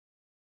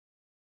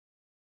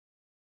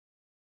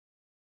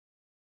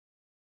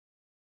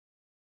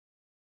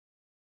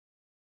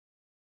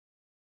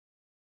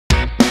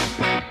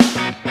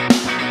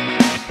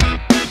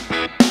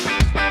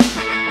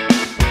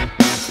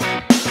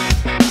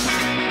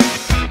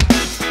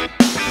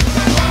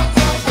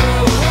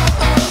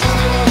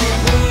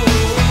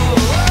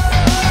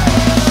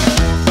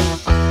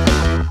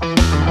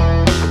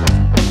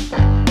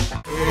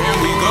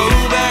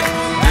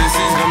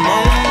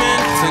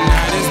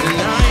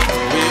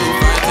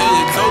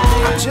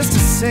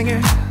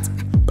singer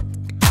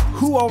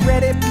who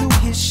already blew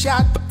his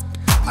shot.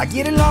 I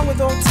get along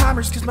with old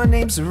timers cause my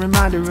name's a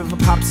reminder of a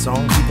pop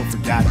song people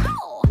forgot.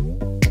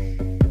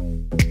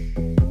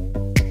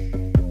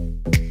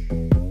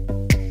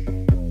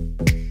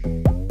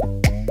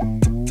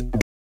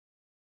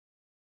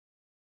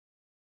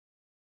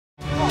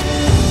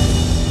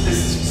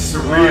 This is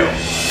surreal.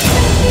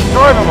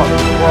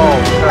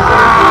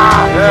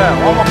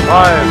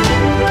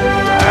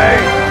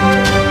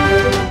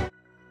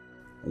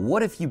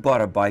 What if you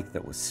bought a bike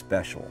that was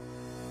special?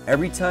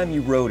 Every time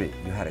you rode it,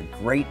 you had a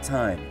great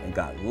time and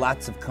got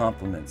lots of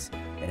compliments,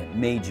 and it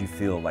made you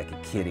feel like a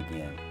kid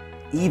again.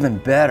 Even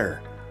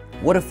better,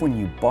 what if when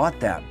you bought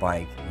that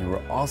bike, you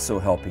were also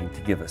helping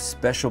to give a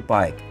special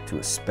bike to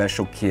a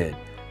special kid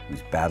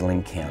who's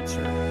battling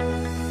cancer?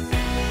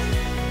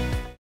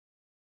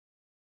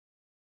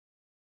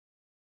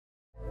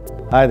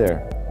 Hi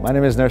there, my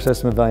name is Ric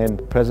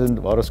Mulligan, President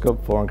of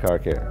Autoscope Foreign Car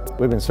Care.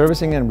 We've been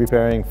servicing and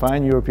repairing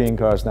fine European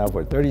cars now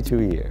for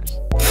 32 years.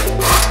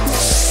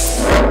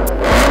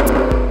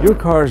 Your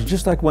car is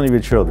just like one of your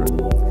children,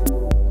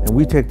 and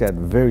we take that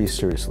very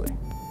seriously.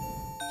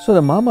 So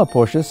the mama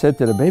Porsche said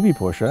to the baby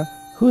Porsche,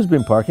 who's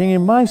been parking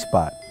in my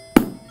spot?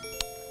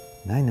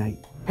 Night-night.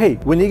 Hey,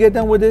 when you get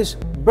done with this,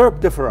 burp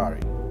the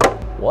Ferrari.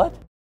 What?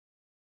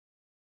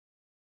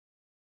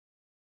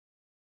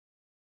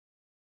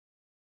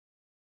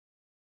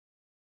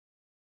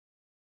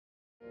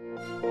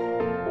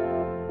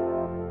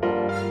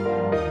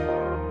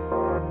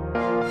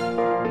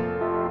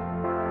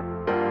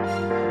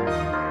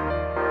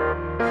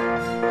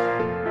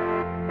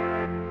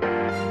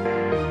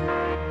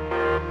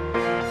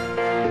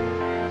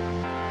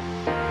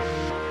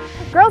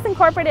 Girls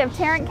Incorporated of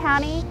Tarrant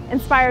County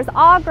inspires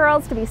all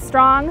girls to be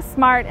strong,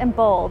 smart, and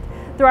bold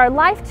through our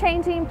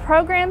life-changing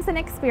programs and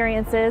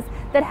experiences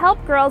that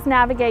help girls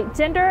navigate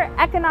gender,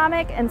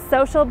 economic, and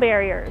social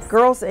barriers.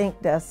 Girls Inc.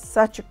 does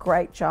such a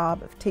great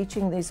job of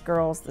teaching these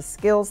girls the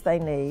skills they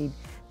need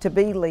to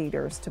be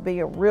leaders, to be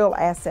a real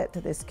asset to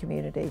this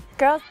community.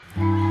 Girls.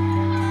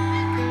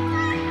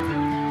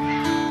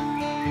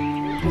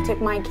 I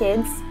took my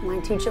kids, my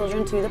two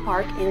children, to the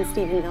park in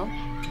Stephenville.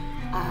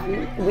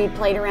 We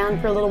played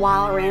around for a little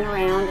while, ran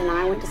around, and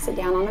I went to sit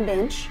down on a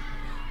bench.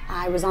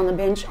 I was on the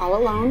bench all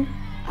alone.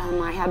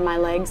 I had my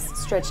legs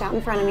stretched out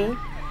in front of me,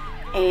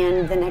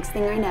 and the next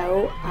thing I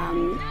know,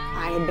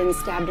 I had been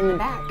stabbed in the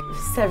back.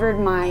 Severed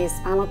my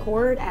spinal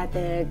cord at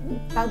the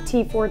about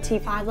T4,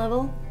 T5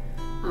 level.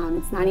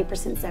 It's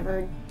 90%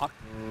 severed.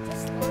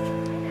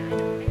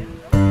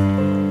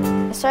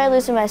 I started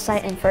losing my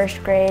sight in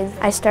first grade.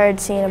 I started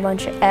seeing a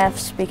bunch of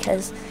F's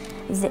because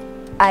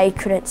I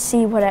couldn't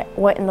see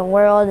what in the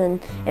world,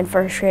 and in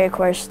first grade, of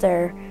course,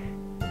 their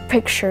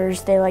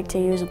pictures, they like to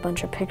use a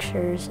bunch of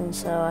pictures, and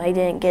so I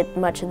didn't get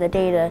much of the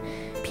data.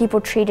 People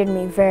treated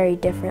me very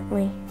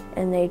differently,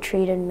 and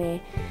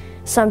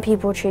some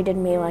people treated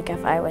me like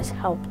if I was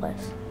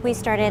helpless. We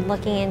started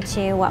looking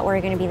into what were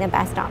going to be the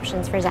best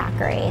options for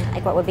Zachary,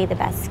 like what would be the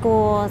best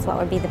schools, what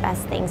would be the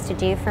best things to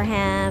do for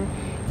him,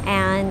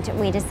 and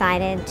we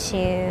decided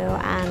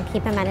to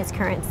keep him at his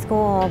current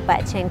school,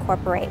 but to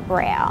incorporate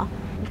Braille.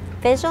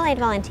 Visual aid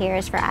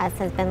volunteers for us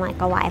has been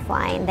like a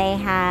lifeline. They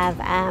have,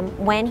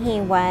 when he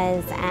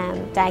was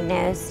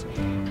diagnosed,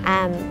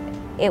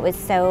 it was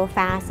so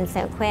fast and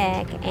so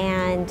quick,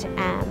 and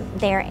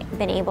they've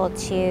been able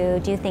to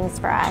do things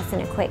for us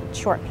in a quick,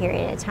 short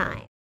period of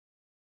time.